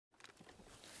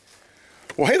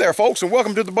Well, hey there, folks, and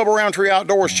welcome to the Bubba Roundtree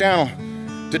Outdoors channel.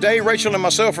 Today, Rachel and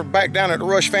myself are back down at the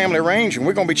Rush Family Range, and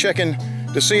we're going to be checking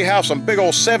to see how some big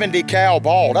old 70 cal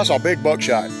ball, that's our big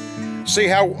buckshot, see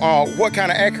how what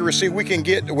kind of accuracy we can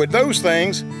get with those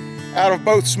things out of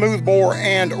both smoothbore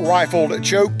and rifled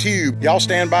choke tube. Y'all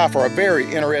stand by for a very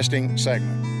interesting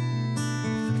segment.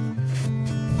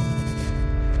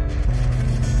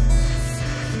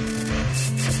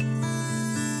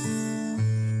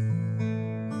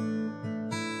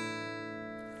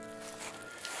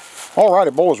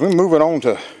 Alrighty, boys, we're moving on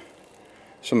to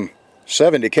some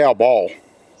 70 cal ball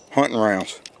hunting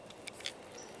rounds.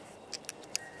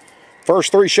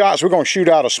 First three shots, we're going to shoot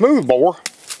out a smoothbore.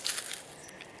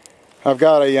 We've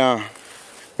got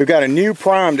a new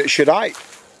primed Shadite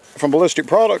from Ballistic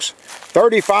Products,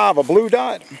 35 a blue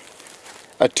dot,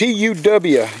 a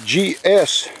TUW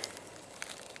GS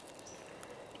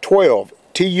 12,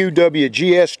 TUW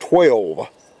GS 12.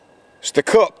 It's the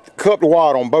cupped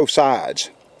wad on both sides.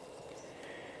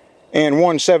 And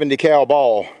one 70 cal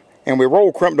ball, and we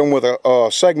roll crimped them with a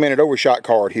segmented overshot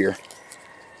card here.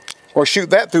 We'll shoot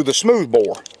that through the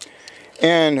smoothbore,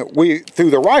 and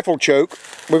through the rifle choke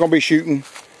we're going to be shooting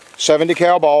 70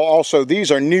 cal ball. Also,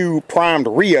 these are new primed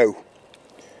Rio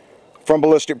from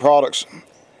Ballistic Products,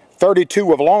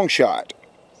 32 of long shot,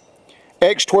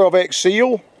 X12X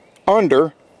seal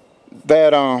under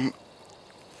that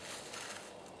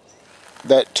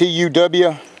that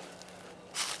TUW.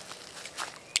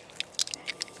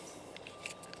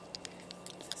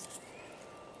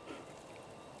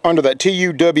 Under that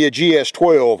TUW GS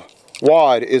 12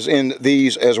 wad is in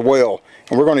these as well,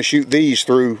 and we're going to shoot these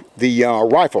through the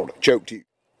rifled choke tube.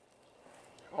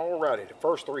 Alrighty, the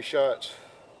first three shots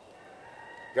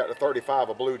got the 35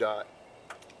 a blue dot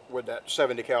with that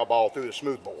 70 cal ball through the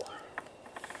smoothbore,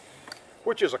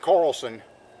 which is a Carlson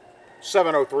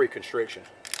 703 constriction.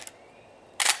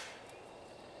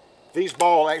 These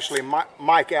ball actually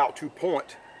mic out to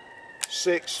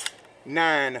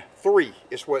 .693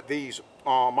 is what these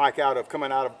mic out of,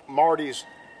 coming out of Marty's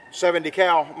 70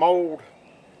 cal mold.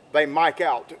 They mic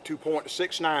out to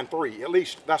 .693. At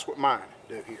least that's what mine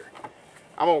do here.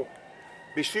 I'm going to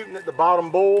be shooting at the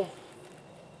bottom bull,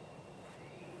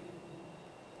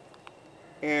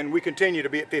 and we continue to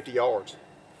be at 50 yards.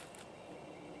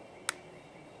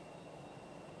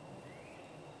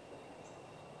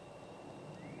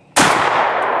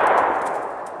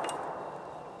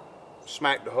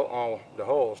 Smack the hulls,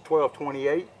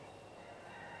 1228.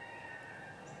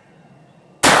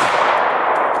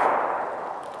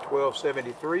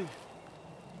 1273. Boy,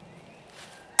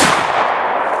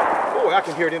 I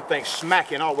can hear them things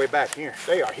smacking all the way back here.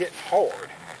 They are hitting hard.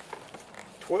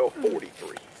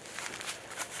 1243.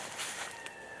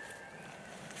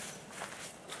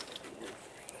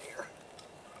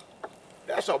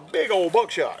 That's a big old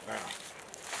buckshot now.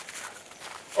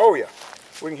 Oh yeah,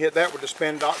 we can hit that with the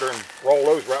Spin Doctor and roll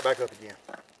those right back up again.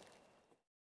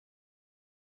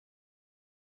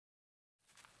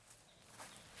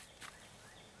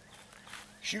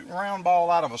 Shooting a round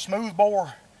ball out of a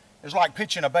smoothbore is like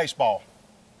pitching a baseball.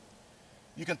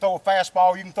 You can throw a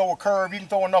fastball, you can throw a curve, you can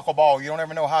throw a knuckleball. You don't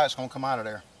ever know how it's going to come out of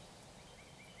there.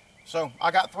 So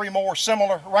I got three more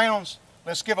similar rounds.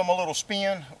 Let's give them a little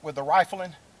spin with the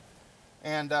rifling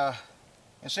and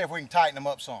see if we can tighten them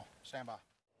up some. Stand by.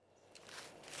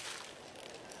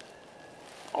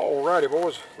 Alrighty,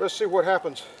 boys, let's see what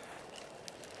happens.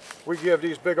 We give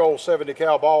these big old 70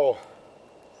 cal ball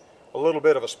a little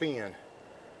bit of a spin.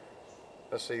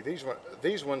 Let's see, these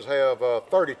ones have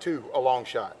 32 a long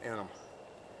shot in them.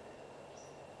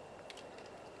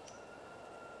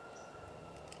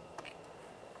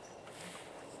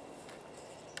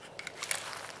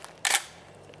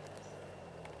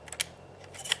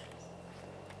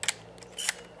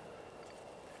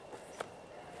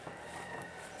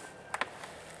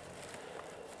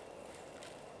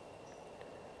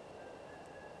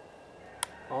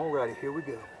 Alrighty, here we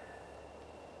go.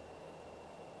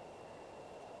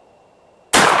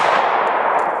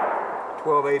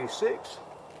 1286.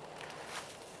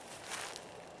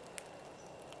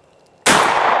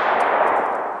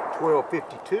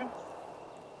 1252.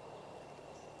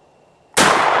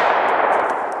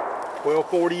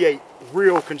 1248.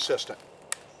 Real consistent.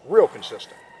 Real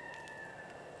consistent.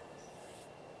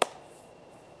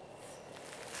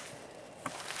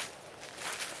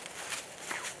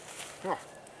 Huh.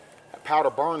 That powder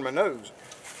burned my nose.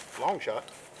 Long shot.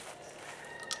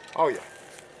 Oh yeah.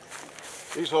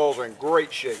 These hulls are in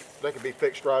great shape. They can be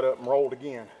fixed right up and rolled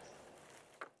again.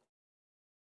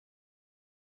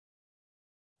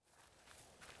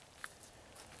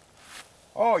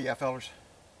 Oh yeah, fellas.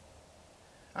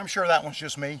 I'm sure that one's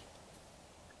just me.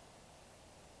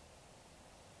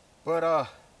 But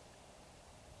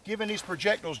giving these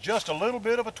projectiles just a little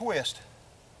bit of a twist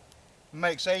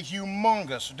makes a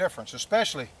humongous difference,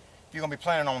 especially if you're going to be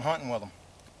planning on hunting with them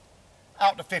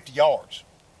out to 50 yards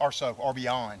or so or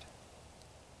beyond.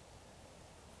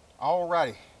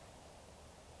 Alrighty.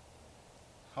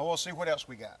 We'll see what else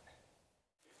we got.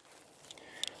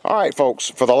 Alright folks,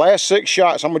 for the last 6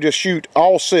 shots, I'm going to just shoot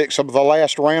all 6 of the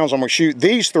last rounds. I'm going to shoot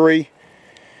these 3,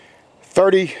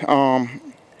 30,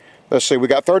 let's see, we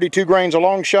got 32 grains of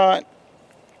long shot,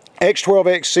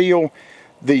 X12X Seal,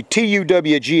 the TUW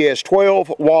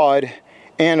GS12 wad,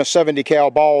 and a 70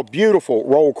 cal ball. Beautiful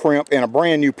roll crimp and a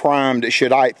brand new primed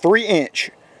Shadite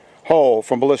 3-inch hull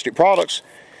from Ballistic Products.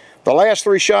 The last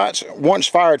 3 shots, once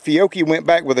fired Fiocchi, went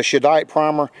back with a Shadite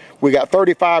primer. We got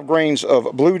 35 grains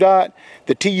of Blue Dot,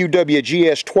 the TUW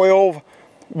GS12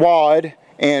 wad,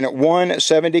 and 1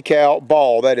 70 cal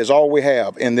ball. That is all we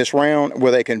have in this round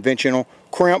with a conventional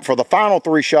crimp for the final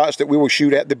 3 shots that we will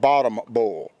shoot at the bottom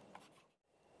bull.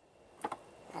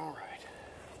 All right.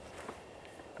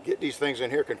 Get these things in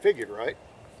here configured right.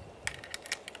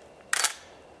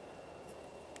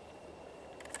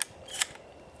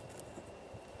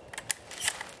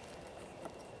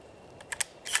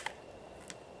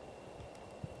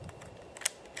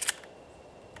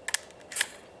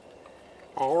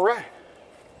 All right,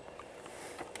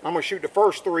 I'm going to shoot the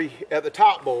first 3 at the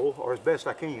top bull, or as best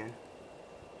I can.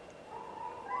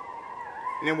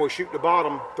 And then we'll shoot the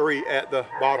bottom 3 at the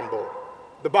bottom bull.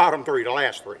 The bottom 3, the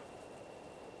last 3.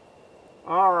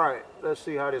 All right, let's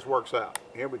see how this works out.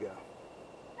 Here we go.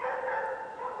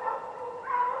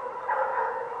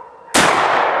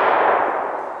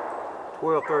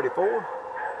 $12.34.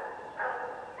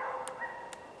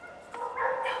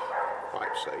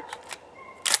 Pipe's sakes.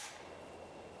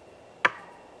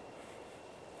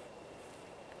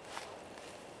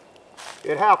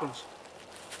 It happens.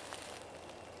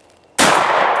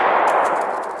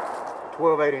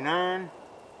 $12.89.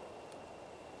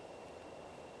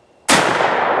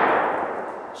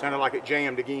 Sounded like it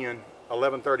jammed again.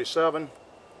 $11.37.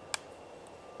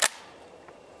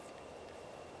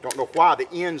 Don't know why the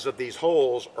ends of these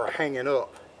holes are hanging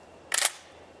up,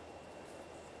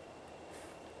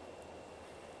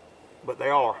 but they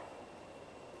are.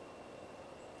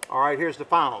 All right, here's the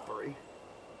final 3.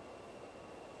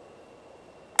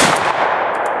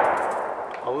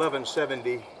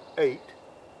 $11.78.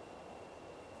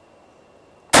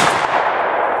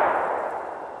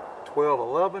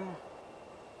 $12.11.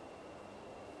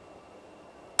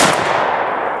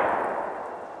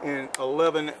 And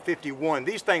 $11.51.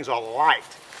 These things are light.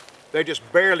 They're just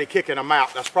barely kicking them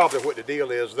out. That's probably what the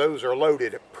deal is. Those are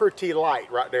loaded pretty light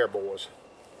right there, boys.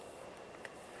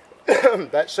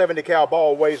 That 70 cal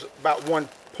ball weighs about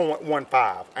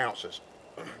 1.15 ounces.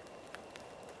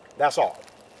 That's all.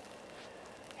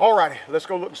 Alrighty, let's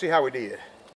go look and see how we did.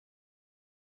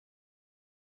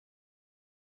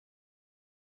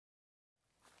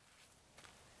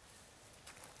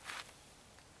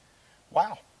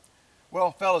 Wow.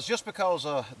 Well, fellas, just because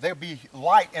they'll be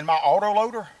light in my auto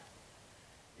loader,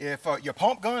 if your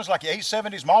pump guns like your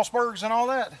 870s, Mossbergs and all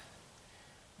that,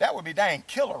 that would be dang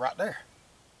killer right there.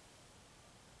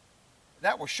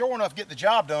 That will sure enough get the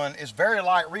job done. It's very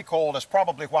light recoil. That's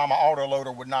probably why my auto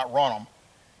loader would not run them.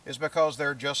 Is because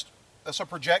they're just, it's a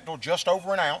projectile just over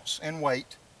 1 ounce in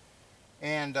weight,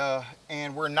 and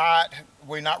we're not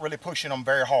really pushing them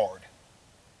very hard.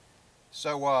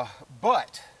 So,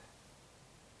 but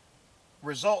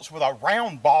results with a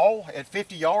round ball at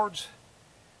 50 yards,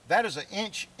 that is an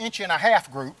inch and a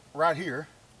half group right here.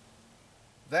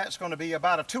 That's going to be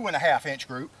about a 2.5 inch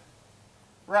group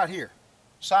right here,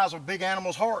 size of a big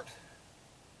animal's heart.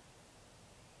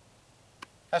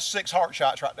 That's 6 heart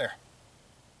shots right there.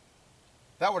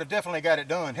 That would have definitely got it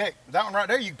done. Heck, that one right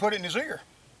there, you can put it in his ear.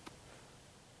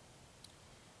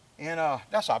 And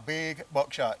that's a big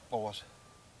buckshot, boys.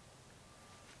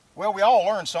 Well, we all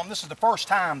learned something. This is the first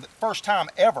time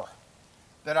ever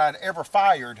that I'd ever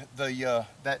fired the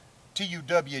that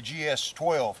TUW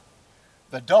GS12,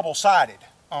 the double-sided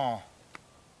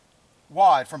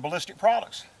wad from Ballistic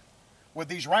Products with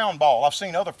these round ball. I've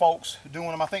seen other folks doing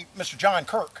them. I think Mr. John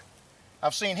Kirk,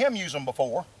 I've seen him use them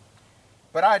before,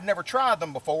 but I had never tried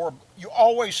them before. You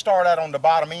always start out on the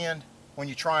bottom end when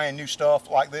you're trying new stuff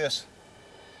like this.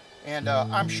 And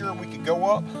I'm sure we could go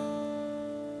up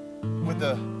with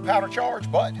the powder charge,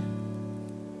 but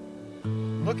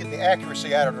look at the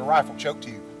accuracy out of the rifle choke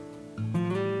tube.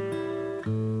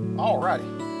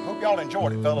 Alrighty, hope y'all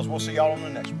enjoyed it, fellas. We'll see y'all on the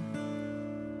next one.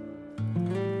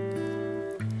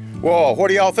 Well, what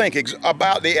do y'all think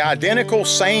about the identical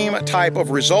same type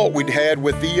of result we'd had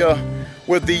with the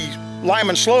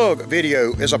Lyman Slug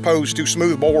video as opposed to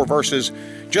smoothbore versus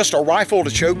just a rifle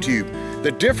to choke tube.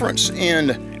 The difference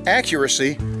in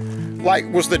accuracy, like,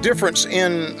 was the difference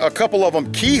in a couple of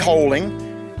them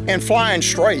keyholing and flying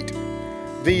straight.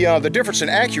 The difference in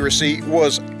accuracy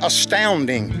was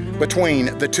astounding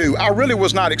between the two. I really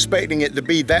was not expecting it to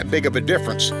be that big of a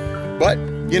difference, but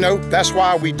you know, that's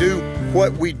why we do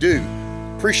what we do.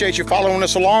 Appreciate you following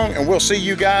us along, and we'll see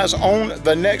you guys on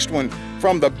the next one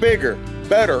from the bigger,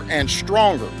 better, and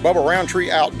stronger Bubba Roundtree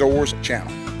Outdoors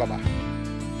channel. Bye-bye.